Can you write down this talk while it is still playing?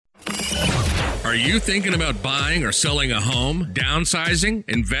Are you thinking about buying or selling a home, downsizing,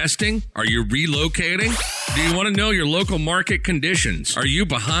 investing? Are you relocating? Do you want to know your local market conditions? Are you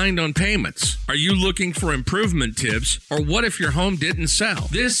behind on payments? Are you looking for improvement tips? Or what if your home didn't sell?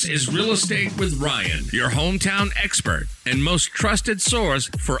 This is Real Estate with Ryan, your hometown expert and most trusted source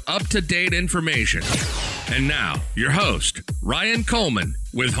for up-to-date information. And now, your host, Ryan Coleman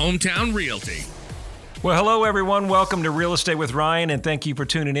with Hometown Realty. Well, hello, everyone. Welcome to Real Estate with Ryan, and thank you for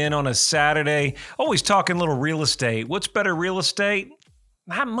tuning in on a Saturday. Always talking little real estate. What's better real estate?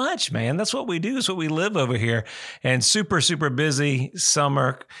 Not much, man. That's what we do. It's what we live over here. And super busy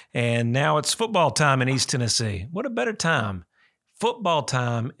summer, and now it's football time in East Tennessee. What a better time. Football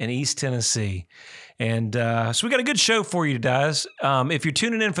time in East Tennessee. And so we got a good show for you guys. If you're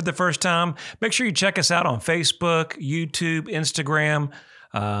tuning in for the first time, make sure you check us out on Facebook, YouTube, Instagram.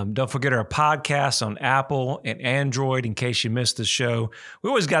 Don't forget our podcasts on Apple and Android in case you missed the show. We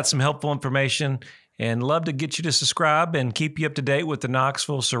always got some helpful information and love to get you to subscribe and keep you up to date with the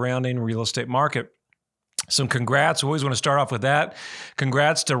Knoxville surrounding real estate market. Some congrats. We always want to start off with that.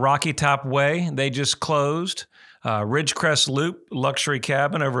 Congrats to Rocky Top Way. They just closed. Ridgecrest Loop luxury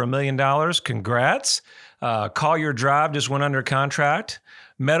cabin over $1 million. Congrats. Collier Drive just went under contract.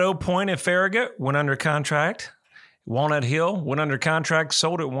 Meadow Point at Farragut went under contract. Walnut Hill went under contract,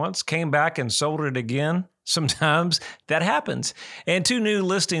 sold it once, came back and sold it again. Sometimes that happens. And two new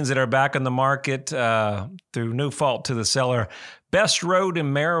listings that are back on the market through no fault to the seller. Best Road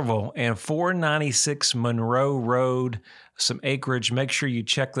in Maryville and 496 Monroe Road, some acreage. Make sure you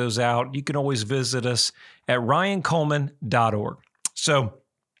check those out. You can always visit us at ryancoleman.org. So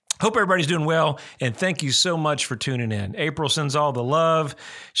hope everybody's doing well, and thank you so much for tuning in. April sends all the love.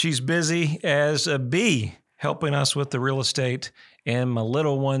 She's busy as a bee, helping us with the real estate, and my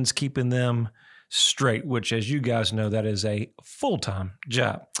little ones, keeping them straight, which, as you guys know, that is a full-time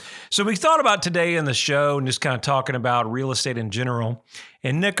job. So we thought about today in the show and just kind of talking about real estate in general.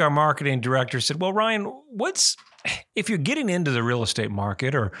 And Nick, our marketing director, said, well, Ryan, if you're getting into the real estate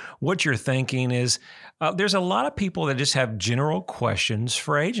market, or what you're thinking is, there's a lot of people that just have general questions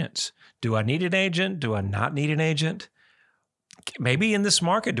for agents. Do I need an agent? Do I not need an agent? Maybe in this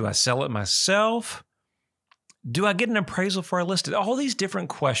market, do I sell it myself? Do I get an appraisal for a listed? All these different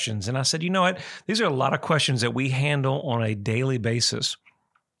questions. And I said, you know what? These are a lot of questions that we handle on a daily basis.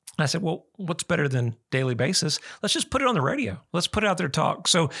 And I said, well, what's better than daily basis? Let's just put it on the radio. Let's put it out there to talk.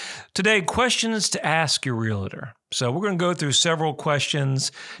 So today, questions to ask your realtor. So we're going to go through several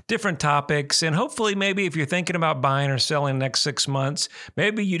questions, different topics, and hopefully maybe if you're thinking about buying or selling the next 6 months,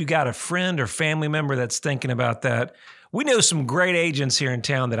 maybe you got a friend or family member that's thinking about that. We know some great agents here in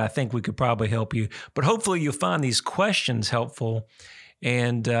town that I think we could probably help you, but hopefully you'll find these questions helpful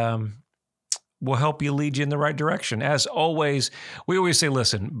and will help you lead you in the right direction. As always, we always say,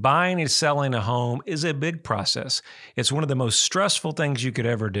 listen, buying and selling a home is a big process. It's one of the most stressful things you could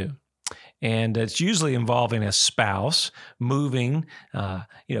ever do. And it's usually involving a spouse, moving,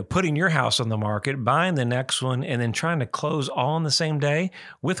 putting your house on the market, buying the next one, and then trying to close all on the same day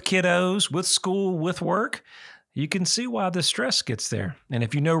with kiddos, with school, with work. You can see why the stress gets there. And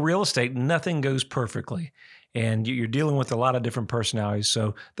if you know real estate, nothing goes perfectly. And you're dealing with a lot of different personalities.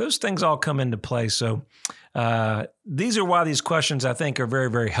 So those things all come into play. So these are why these questions, I think, are very,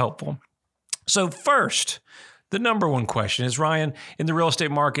 very helpful. So first, the number one question is, Ryan, in the real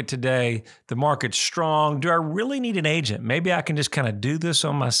estate market today, the market's strong. Do I really need an agent? Maybe I can just kind of do this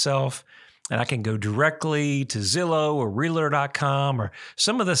on myself. And I can go directly to Zillow or Realtor.com or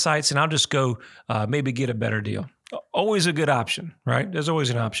some of the sites, and I'll just go maybe get a better deal. Always a good option, right? There's always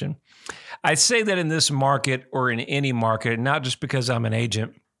an option. I say that in this market or in any market, not just because I'm an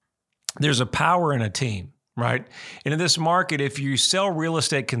agent, there's a power in a team, right? And in this market, if you sell real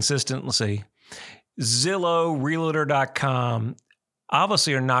estate consistently, Zillow, Realtor.com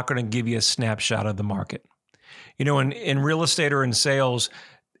obviously are not going to give you a snapshot of the market. You know, in real estate or in sales,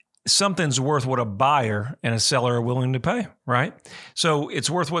 something's worth what a buyer and a seller are willing to pay, right? So it's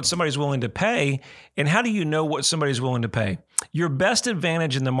worth what somebody's willing to pay. And how do you know what somebody's willing to pay? Your best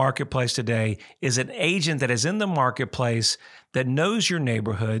advantage in the marketplace today is an agent that is in the marketplace that knows your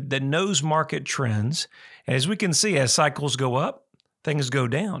neighborhood, that knows market trends. And as we can see, as cycles go up, things go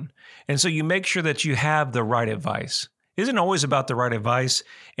down. And so you make sure that you have the right advice. It isn't always about the right advice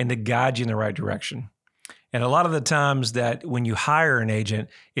and to guide you in the right direction. And a lot of the times that when you hire an agent,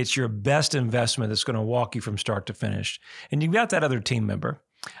 it's your best investment that's going to walk you from start to finish. And you've got that other team member.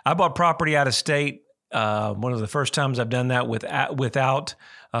 I bought property out of state. One of the first times I've done that without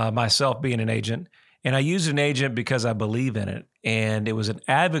myself being an agent. And I used an agent because I believe in it. And it was an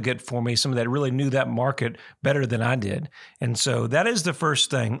advocate for me, someone that really knew that market better than I did. And so that is the first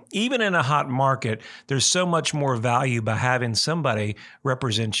thing. Even in a hot market, there's so much more value by having somebody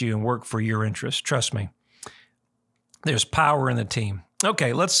represent you and work for your interests. Trust me. There's power in the team.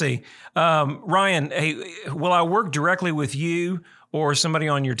 Okay, let's see. Ryan, hey, will I work directly with you or somebody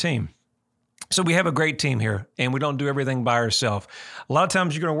on your team? So we have a great team here, and we don't do everything by ourselves. A lot of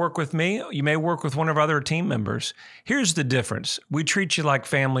times you're going to work with me. You may work with one of our other team members. Here's the difference. We treat you like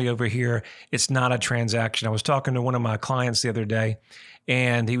family over here. It's not a transaction. I was talking to one of my clients the other day,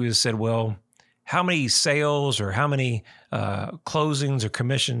 and he said, well, how many sales or how many closings or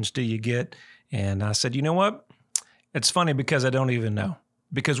commissions do you get? And I said, you know what? It's funny because I don't even know.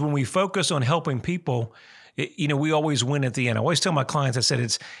 Because when we focus on helping people, we always win at the end. I always tell my clients, I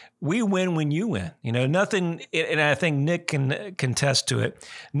said, we win when you win. Nothing, and I think Nick can contest to it.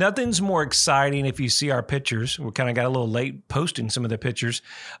 Nothing's more exciting if you see our pictures. We kind of got a little late posting some of the pictures,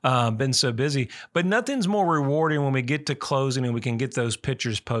 been so busy. But nothing's more rewarding when we get to closing and we can get those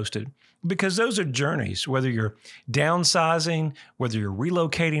pictures posted. Because those are journeys, whether you're downsizing, whether you're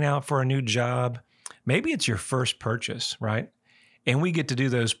relocating out for a new job, maybe it's your first purchase, right? And we get to do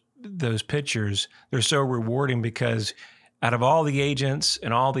those pictures. They're so rewarding because out of all the agents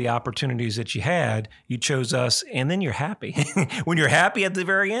and all the opportunities that you had, you chose us, and then you're happy. When you're happy at the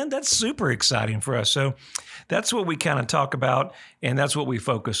very end, that's super exciting for us. So that's what we kind of talk about, and that's what we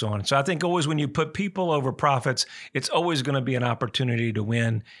focus on. So I think always when you put people over profits, it's always going to be an opportunity to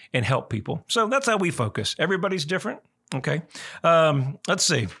win and help people. So that's how we focus. Everybody's different. Okay. Let's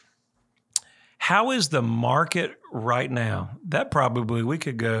see. How is the market right now? That probably we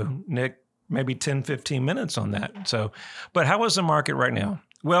could go, Nick, maybe 10, 15 minutes on that. So, but how is the market right now?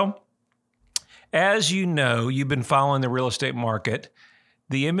 Well, as you know, you've been following the real estate market.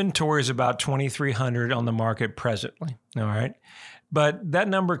 The inventory is about 2,300 on the market presently. All right. But that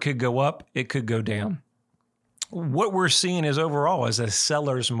number could go up. It could go down. What we're seeing is overall is a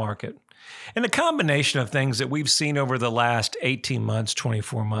seller's market. And a combination of things that we've seen over the last 18 months,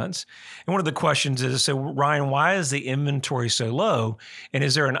 24 months. And one of the questions is, so Ryan, why is the inventory so low? And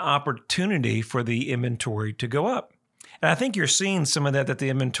is there an opportunity for the inventory to go up? And I think you're seeing some of that the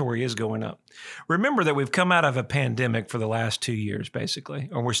inventory is going up. Remember that we've come out of a pandemic for the last 2 years, basically,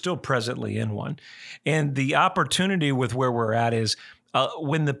 or we're still presently in one. And the opportunity with where we're at is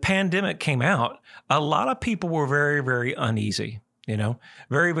when the pandemic came out, a lot of people were very, very uneasy.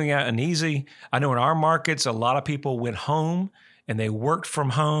 Very, very uneasy. I know in our markets, a lot of people went home and they worked from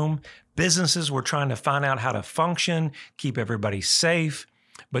home. Businesses were trying to find out how to function, keep everybody safe,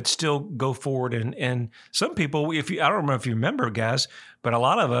 but still go forward. And some people, I don't know if you remember, guys, but a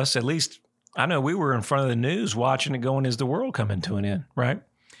lot of us, at least I know we were in front of the news watching it going, is the world coming to an end, right?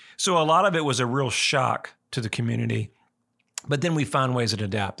 So a lot of it was a real shock to the community. But then we find ways to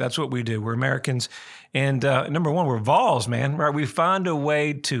adapt. That's what we do. We're Americans. And number one, we're Vols, man, right? We find a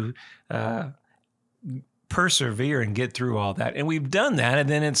way to persevere and get through all that. And we've done that. And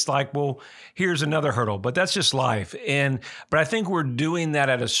then it's like, well, here's another hurdle. But that's just life. But I think we're doing that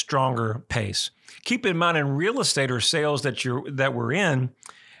at a stronger pace. Keep in mind, in real estate or sales that we're in,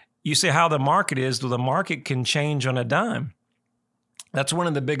 you see how the market is. The market can change on a dime. That's one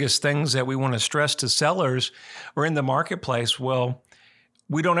of the biggest things that we want to stress to sellers or in the marketplace. Well,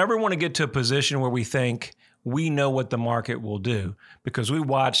 we don't ever want to get to a position where we think we know what the market will do, because we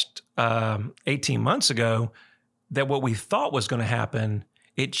watched 18 months ago that what we thought was going to happen,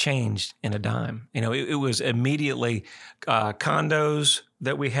 it changed in a dime. It was immediately condos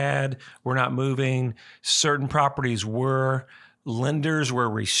that we had were not moving. Certain properties were. Lenders were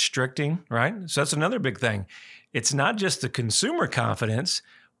restricting, right? So that's another big thing. It's not just the consumer confidence.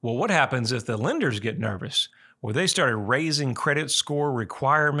 Well, what happens if the lenders get nervous? Well, they started raising credit score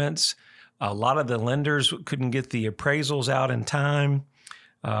requirements. A lot of the lenders couldn't get the appraisals out in time.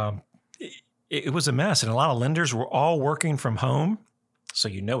 It was a mess. And a lot of lenders were all working from home. So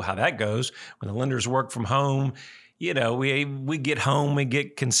you know how that goes. When the lenders work from home, we get home, we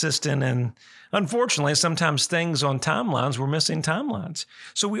get consistent. And unfortunately, sometimes things on timelines, we're missing timelines.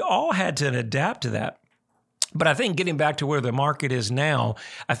 So we all had to adapt to that. But I think getting back to where the market is now,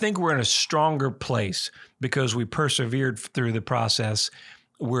 I think we're in a stronger place because we persevered through the process.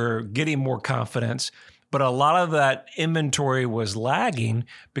 We're getting more confidence. But a lot of that inventory was lagging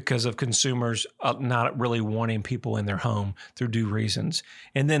because of consumers not really wanting people in their home through due reasons.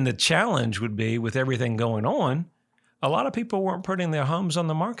 And then the challenge would be with everything going on, a lot of people weren't putting their homes on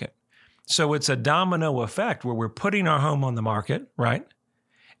the market. So it's a domino effect where we're putting our home on the market, right?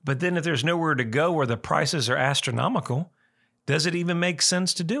 But then if there's nowhere to go where the prices are astronomical, Does it even make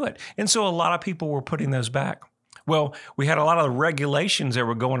sense to do it? And so a lot of people were putting those back. Well, we had a lot of regulations that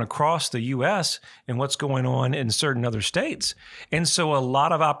were going across the U.S. and what's going on in certain other states. And so a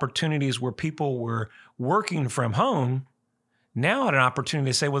lot of opportunities where people were working from home now had an opportunity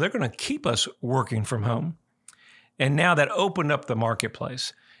to say, well, they're going to keep us working from home. And now that opened up the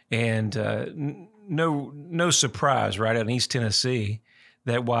marketplace. And no surprise, right, in East Tennessee,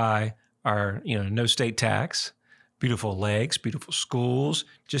 that why our, no state tax, beautiful lakes, beautiful schools,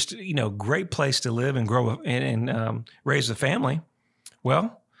 just, great place to live and grow and raise a family.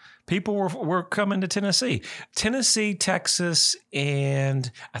 Well, people were coming to Tennessee. Tennessee, Texas,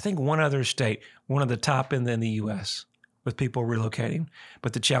 and I think one other state, one of the top in the U.S. with people relocating.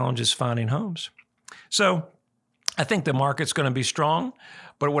 But the challenge is finding homes. So I think the market's going to be strong.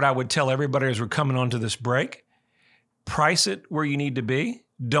 But what I would tell everybody as we're coming onto this break, price it where you need to be.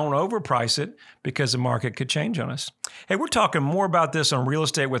 Don't overprice it because the market could change on us. Hey, we're talking more about this on Real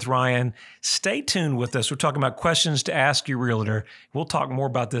Estate with Ryan. Stay tuned with us. We're talking about questions to ask your realtor. We'll talk more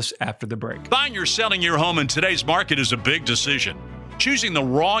about this after the break. Buying or selling your home in today's market is a big decision. Choosing the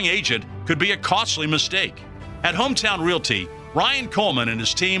wrong agent could be a costly mistake. At Hometown Realty, Ryan Coleman and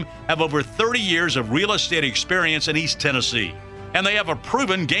his team have over 30 years of real estate experience in East Tennessee, and they have a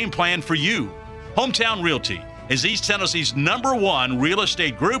proven game plan for you. Hometown Realty is East Tennessee's #1 real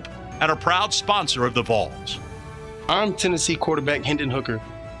estate group and a proud sponsor of the Vols. I'm Tennessee quarterback Hendon Hooker.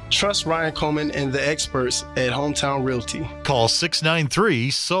 Trust Ryan Coleman and the experts at Hometown Realty. Call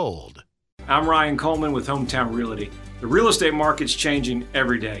 693-SOLD. I'm Ryan Coleman with Hometown Realty. The real estate market's changing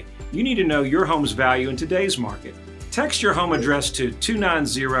every day. You need to know your home's value in today's market. Text your home address to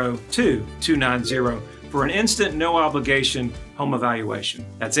 290-2290 for an instant, no obligation home evaluation.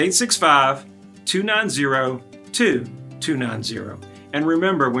 That's 865-290-2290. And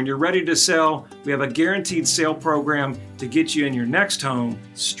remember, when you're ready to sell, we have a guaranteed sale program to get you in your next home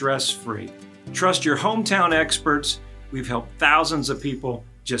stress-free. Trust your hometown experts. We've helped thousands of people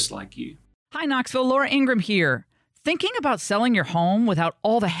just like you. Hi, Knoxville. Laura Ingram here. Thinking about selling your home without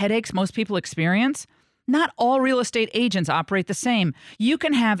all the headaches most people experience? Not all real estate agents operate the same. You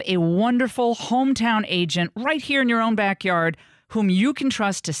can have a wonderful hometown agent right here in your own backyard whom you can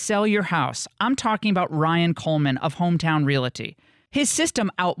trust to sell your house. I'm talking about Ryan Coleman of Hometown Realty. His system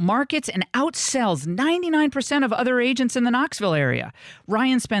outmarkets and outsells 99% of other agents in the Knoxville area.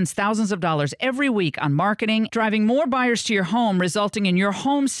 Ryan spends thousands of dollars every week on marketing, driving more buyers to your home, resulting in your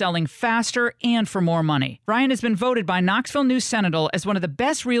home selling faster and for more money. Ryan has been voted by Knoxville News Sentinel as one of the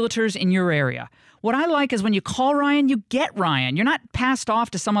best realtors in your area. What I like is when you call Ryan, you get Ryan. You're not passed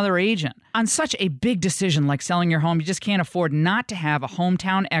off to some other agent. On such a big decision like selling your home, you just can't afford not to have a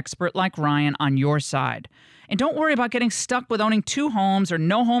hometown expert like Ryan on your side. And don't worry about getting stuck with owning 2 homes or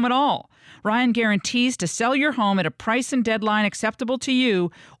no home at all. Ryan guarantees to sell your home at a price and deadline acceptable to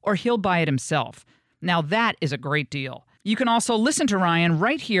you, or he'll buy it himself. Now that is a great deal. You can also listen to Ryan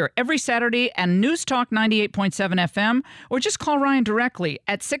right here every Saturday at News Talk 98.7 FM, or just call Ryan directly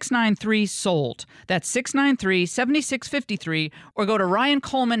at 693-SOLD. That's 693-7653, or go to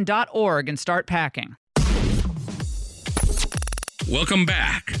ryancoleman.org and start packing. Welcome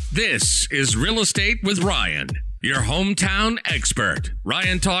back. This is Real Estate with Ryan, your hometown expert.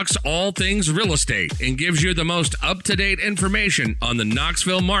 Ryan talks all things real estate and gives you the most up-to-date information on the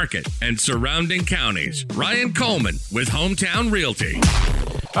Knoxville market and surrounding counties. Ryan Coleman with Hometown Realty.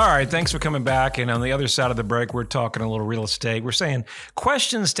 All right, thanks for coming back. And on the other side of the break, we're talking a little real estate. We're saying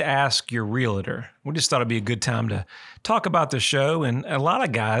questions to ask your realtor. We just thought it'd be a good time to talk about the show. And a lot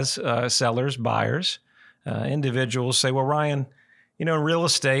of guys, sellers, buyers, individuals say, well, Ryan, in real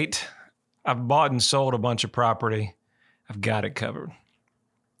estate, I've bought and sold a bunch of property. I've got it covered.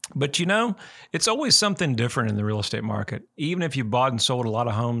 But it's always something different in the real estate market. Even if you bought and sold a lot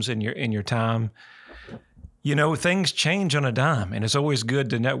of homes in your time, things change on a dime. And it's always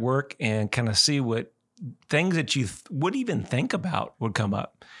good to network and kind of see what things that you would even think about would come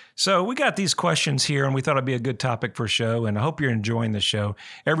up. So we got these questions here, and we thought it'd be a good topic for a show. And I hope you're enjoying the show.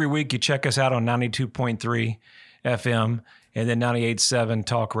 Every week you check us out on 92.3 FM. And then 98.7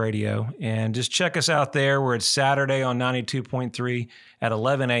 Talk Radio. And just check us out there. We're at Saturday on 92.3 at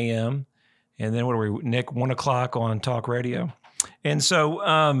 11 a.m. And then what are we, Nick, 1 o'clock on Talk Radio. And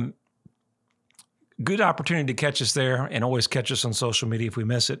so good opportunity to catch us there, and always catch us on social media if we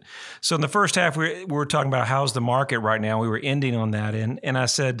miss it. So in the first half, we were talking about how's the market right now. We were ending on that. And I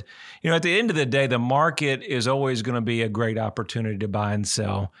said, at the end of the day, the market is always going to be a great opportunity to buy and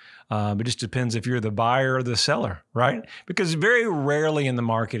sell. It just depends if you're the buyer or the seller, right? Because very rarely in the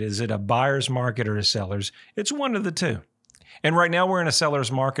market is it a buyer's market or a seller's. It's one of the two. And right now we're in a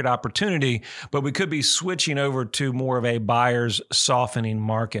seller's market opportunity, but we could be switching over to more of a buyer's softening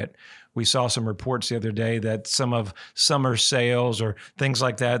market. We saw some reports the other day that some of summer sales or things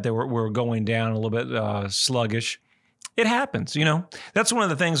like that were going down a little bit sluggish. It happens, That's one of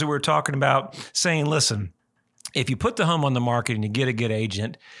the things that we're talking about, saying, listen, if you put the home on the market and you get a good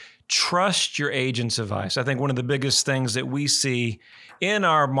agent, trust your agent's advice. I think one of the biggest things that we see in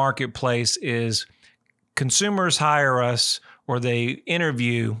our marketplace is consumers hire us or they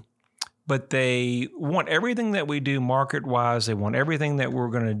interview, but they want everything that we do market-wise. They want everything that we're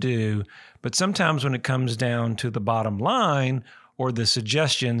going to do. But sometimes when it comes down to the bottom line or the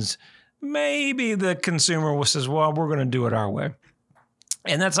suggestions, maybe the consumer says, well, we're going to do it our way.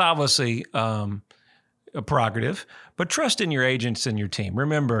 And that's obviously a prerogative, but trust in your agents and your team.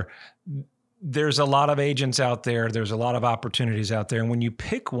 Remember, there's a lot of agents out there. There's a lot of opportunities out there. And when you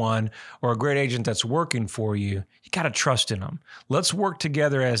pick one or a great agent that's working for you, you got to trust in them. Let's work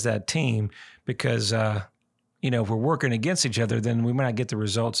together as that team because, if we're working against each other, then we might not get the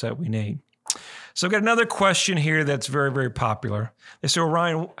results that we need. So I've got another question here that's very, very popular. They say, well,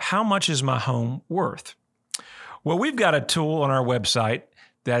 Ryan, how much is my home worth? Well, we've got a tool on our website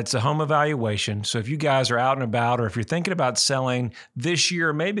that's a home evaluation. So if you guys are out and about, or if you're thinking about selling this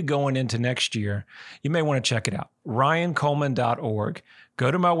year, maybe going into next year, you may want to check it out. RyanColeman.org.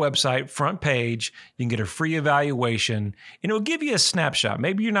 Go to my website, front page. You can get a free evaluation, and it'll give you a snapshot.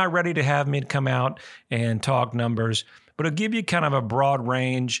 Maybe you're not ready to have me come out and talk numbers, but it'll give you kind of a broad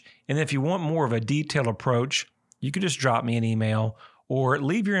range. And if you want more of a detailed approach, you can just drop me an email or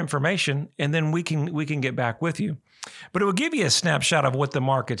leave your information, and then we can get back with you. But it will give you a snapshot of what the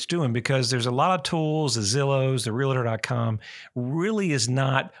market's doing, because there's a lot of tools, the Zillows, the Realtor.com really is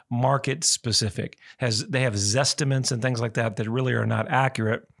not market specific. They have Zestimates and things like that really are not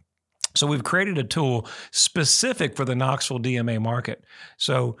accurate. So we've created a tool specific for the Knoxville DMA market.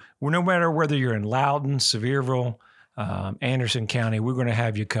 So no matter whether you're in Loudoun, Sevierville, Anderson County, we're going to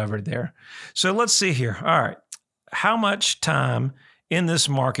have you covered there. So let's see here. All right. How much time in this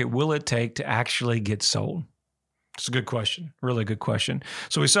market will it take to actually get sold? It's a good question. Really good question.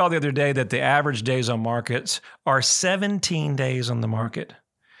 So we saw the other day that the average days on markets are 17 days on the market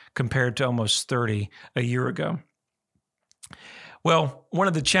compared to almost 30 a year ago. Well, one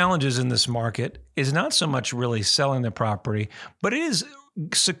of the challenges in this market is not so much really selling the property, but it is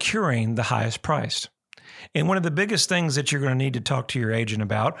securing the highest price. And one of the biggest things that you're going to need to talk to your agent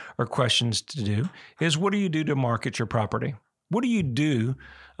about, or questions to do, is what do you do to market your property? What do you do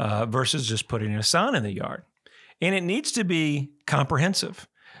versus just putting a sign in the yard? And it needs to be comprehensive.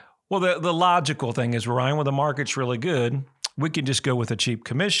 Well, the logical thing is, Ryan, when the market's really good, we can just go with a cheap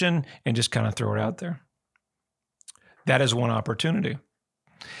commission and just kind of throw it out there. That is one opportunity.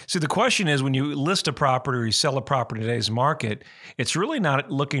 See, the question is, when you list a property or you sell a property in today's market, it's really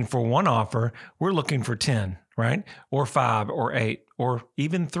not looking for one offer. We're looking for 10, right? Or 5 or 8 or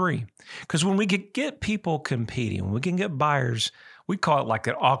even 3. Because when we get people competing, when we can get buyers, we call it like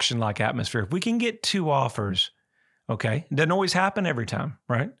an auction-like atmosphere. If we can get 2 offers, okay, it doesn't always happen every time,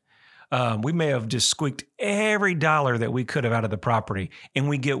 right? We may have just squeaked every dollar that we could have out of the property, and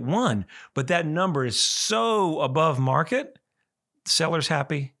we get 1, but that number is so above market. Seller's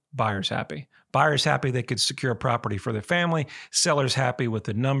happy, buyer's happy. Buyer's happy they could secure a property for their family. Seller's happy with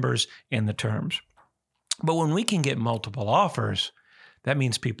the numbers and the terms. But when we can get multiple offers, that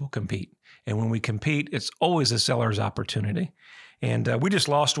means people compete. And when we compete, it's always a seller's opportunity. And we just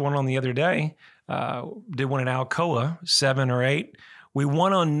lost one on the other day. Did one in Alcoa, 7 or 8. We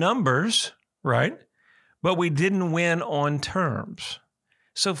won on numbers, right? But we didn't win on terms.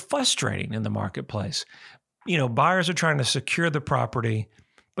 So frustrating in the marketplace. Buyers are trying to secure the property,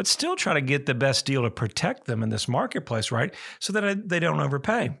 but still try to get the best deal to protect them in this marketplace, right? So that they don't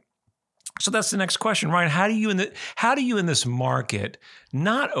overpay. So that's the next question, Ryan. How do you in this market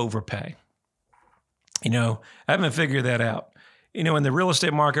not overpay? I haven't figured that out. In the real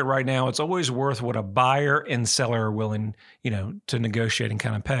estate market right now, it's always worth what a buyer and seller are willing, to negotiate and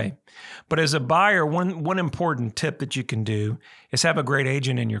kind of pay. But as a buyer, one important tip that you can do is have a great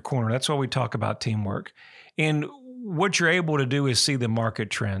agent in your corner. That's why we talk about teamwork. And what you're able to do is see the market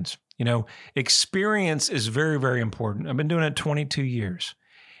trends. Experience is very, very important. I've been doing it 22 years.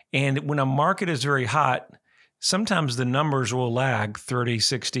 And when a market is very hot, sometimes the numbers will lag 30,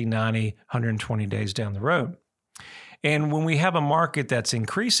 60, 90, 120 days down the road. And when we have a market that's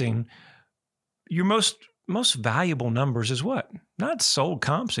increasing, your most valuable numbers is what? Not sold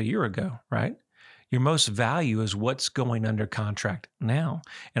comps a year ago, right? Your most value is what's going under contract now.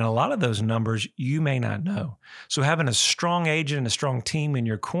 And a lot of those numbers you may not know. So having a strong agent and a strong team in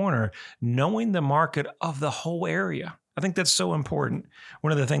your corner, knowing the market of the whole area, I think that's so important.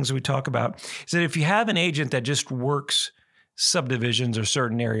 One of the things we talk about is that if you have an agent that just works subdivisions or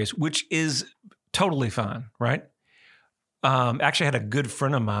certain areas, which is totally fine, right? Actually, I had a good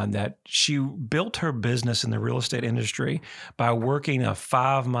friend of mine that she built her business in the real estate industry by working a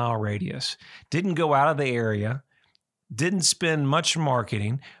 5-mile radius. Didn't go out of the area, didn't spend much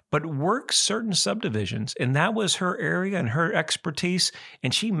marketing, but worked certain subdivisions. And that was her area and her expertise,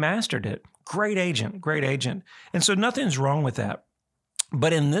 and she mastered it. Great agent, great agent. And so nothing's wrong with that.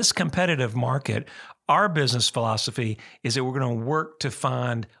 But in this competitive market, our business philosophy is that we're going to work to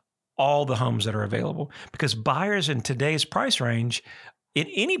find all the homes that are available, because buyers in today's price range, in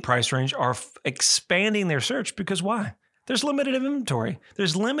any price range, are expanding their search. Because why? There's limited inventory.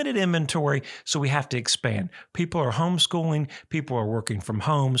 There's limited inventory, so we have to expand. People are homeschooling. People are working from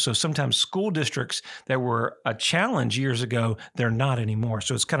home. So sometimes school districts that were a challenge years ago, they're not anymore.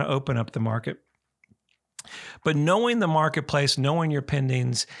 So it's kind of opened up the market. But knowing the marketplace, knowing your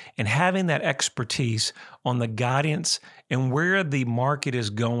pendings, and having that expertise on the guidance and where the market is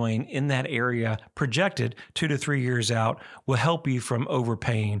going in that area projected 2 to 3 years out will help you from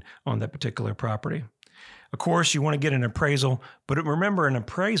overpaying on that particular property. Of course, you want to get an appraisal, but remember, an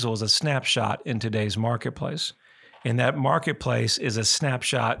appraisal is a snapshot in today's marketplace. And that marketplace is a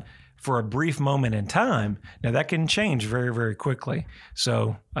snapshot for a brief moment in time. Now, that can change very, very quickly.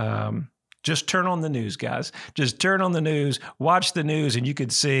 So, just turn on the news, guys. Just turn on the news, watch the news, and you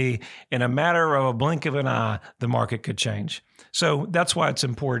could see in a matter of a blink of an eye, the market could change. So that's why it's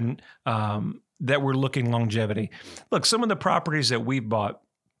important that we're looking longevity. Look, some of the properties that we've bought,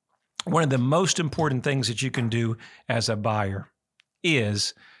 one of the most important things that you can do as a buyer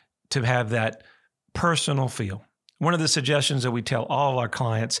is to have that personal feel. One of the suggestions that we tell all of our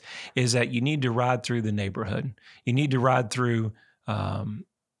clients is that you need to ride through the neighborhood. You need to ride through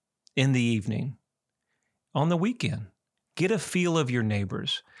in the evening, on the weekend. Get a feel of your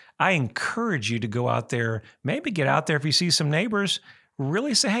neighbors. I encourage you to go out there, maybe get out there if you see some neighbors,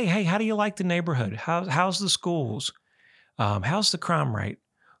 really say, hey, how do you like the neighborhood? How's the schools? How's the crime rate?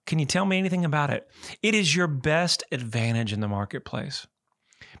 Can you tell me anything about it? It is your best advantage in the marketplace,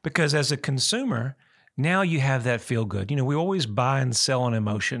 because as a consumer, now you have that feel good. You know, we always buy and sell on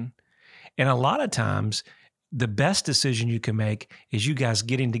emotion. And a lot of times, the best decision you can make is you guys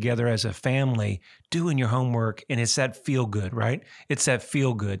getting together as a family, doing your homework, and it's that feel good, right? It's that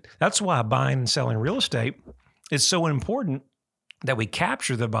feel good. That's why buying and selling real estate is so important, that we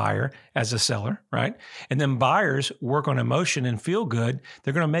capture the buyer as a seller, right? And then buyers work on emotion and feel good.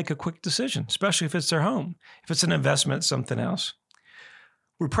 They're going to make a quick decision, especially if it's their home. If it's an investment, something else.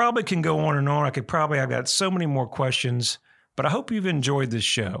 We probably can go on and on. I've got so many more questions, but I hope you've enjoyed this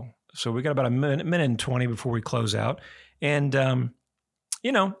show. So we got about a minute and 20 before we close out. And,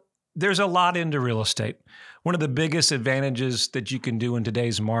 there's a lot into real estate. One of the biggest advantages that you can do in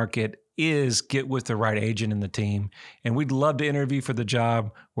today's market is get with the right agent in the team. And we'd love to interview for the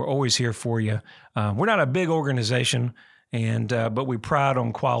job. We're always here for you. We're not a big organization, but we pride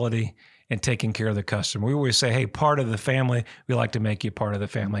on quality and taking care of the customer. We always say, hey, part of the family, we like to make you part of the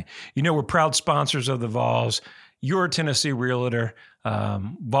family. We're proud sponsors of the Vols. You're a Tennessee realtor,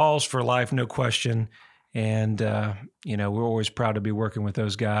 Vols for life, no question. And, we're always proud to be working with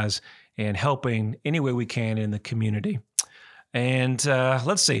those guys and helping any way we can in the community. And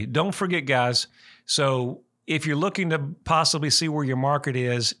let's see, don't forget, guys. So if you're looking to possibly see where your market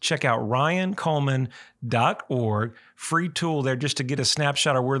is, check out ryancoleman.org. Free tool there just to get a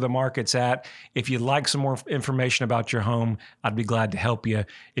snapshot of where the market's at. If you'd like some more information about your home, I'd be glad to help you.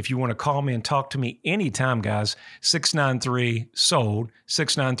 If you want to call me and talk to me anytime, guys, 693-SOLD,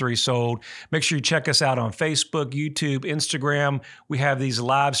 693-SOLD. Make sure you check us out on Facebook, YouTube, Instagram. We have these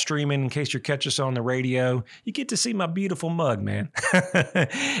live streaming in case you catch us on the radio. You get to see my beautiful mug, man.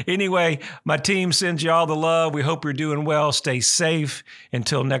 Anyway, my team sends you all the love. We hope you're doing well. Stay safe.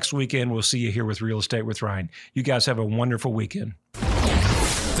 Until next weekend, we'll see you here with Real Estate with Ryan. You guys have a wonderful weekend.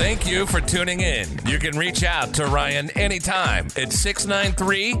 Thank you for tuning in. You can reach out to Ryan anytime at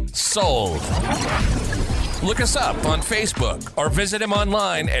 693-SOLD. Look us up on Facebook or visit him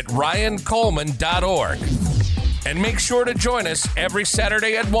online at ryancoleman.org. And make sure to join us every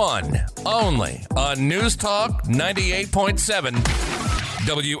Saturday at 1, only on News Talk 98.7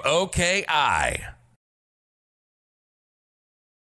 WOKI.